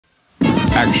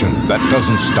Action that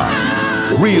doesn't stop.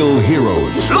 Real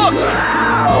heroes.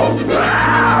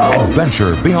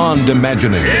 Adventure beyond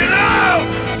imagining.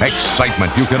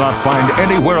 Excitement you cannot find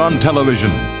anywhere on television.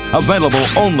 Available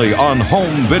only on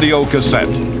home video cassette.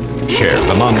 Share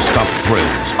the non-stop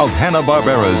thrills of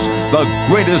Hanna-Barbera's The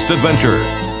Greatest Adventure.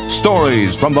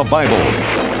 Stories from the Bible.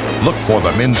 Look for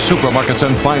them in supermarkets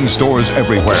and fine stores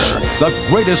everywhere. The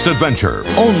Greatest Adventure,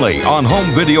 only on home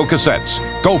video cassettes.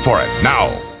 Go for it now.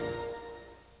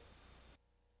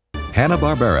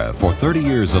 Hanna-Barbera, for 30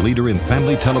 years a leader in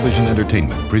family television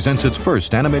entertainment, presents its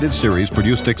first animated series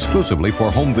produced exclusively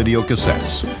for home video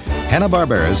cassettes.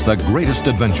 Hanna-Barbera's The Greatest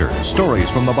Adventure,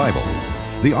 stories from the Bible.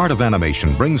 The art of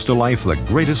animation brings to life the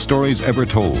greatest stories ever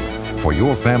told for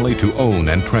your family to own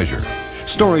and treasure.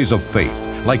 Stories of faith,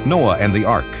 like Noah and the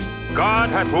Ark. God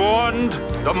hath warned,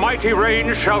 the mighty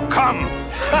rain shall come.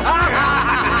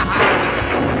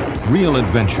 Real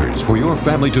adventures for your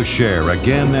family to share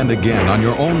again and again on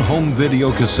your own home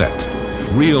video cassette.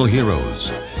 Real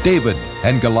heroes. David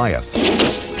and Goliath.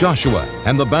 Joshua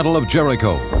and the Battle of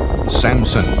Jericho.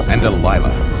 Samson and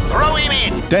Delilah. Throw him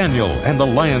in. Daniel and the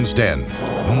Lion's Den.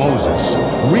 Moses.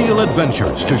 Real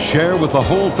adventures to share with the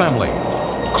whole family.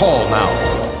 Call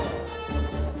now.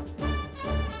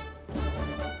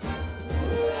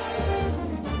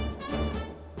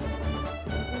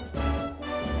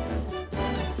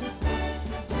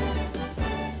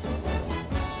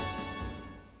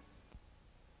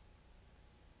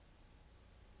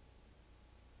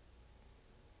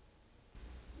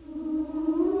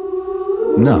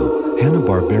 Now,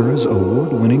 Hanna-Barbera's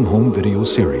award-winning home video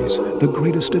series, The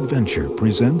Greatest Adventure,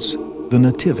 presents The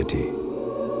Nativity.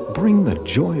 Bring the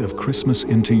joy of Christmas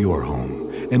into your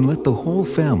home and let the whole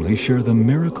family share the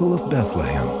miracle of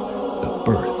Bethlehem, the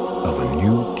birth of a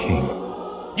new king.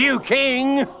 You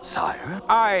king? Sire?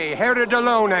 I, Herod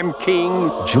alone, am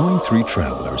king. Join three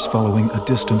travelers following a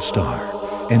distant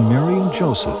star and Mary and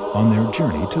Joseph on their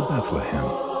journey to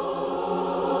Bethlehem.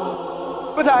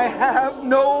 But I have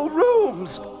no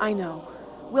rooms. I know.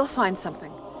 We'll find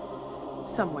something.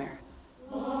 Somewhere.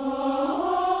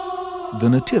 The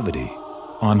Nativity,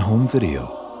 on home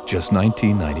video, just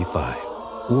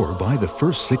 $19.95. Or buy the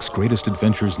first 6 Greatest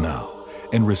Adventures now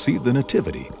and receive The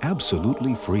Nativity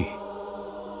absolutely free.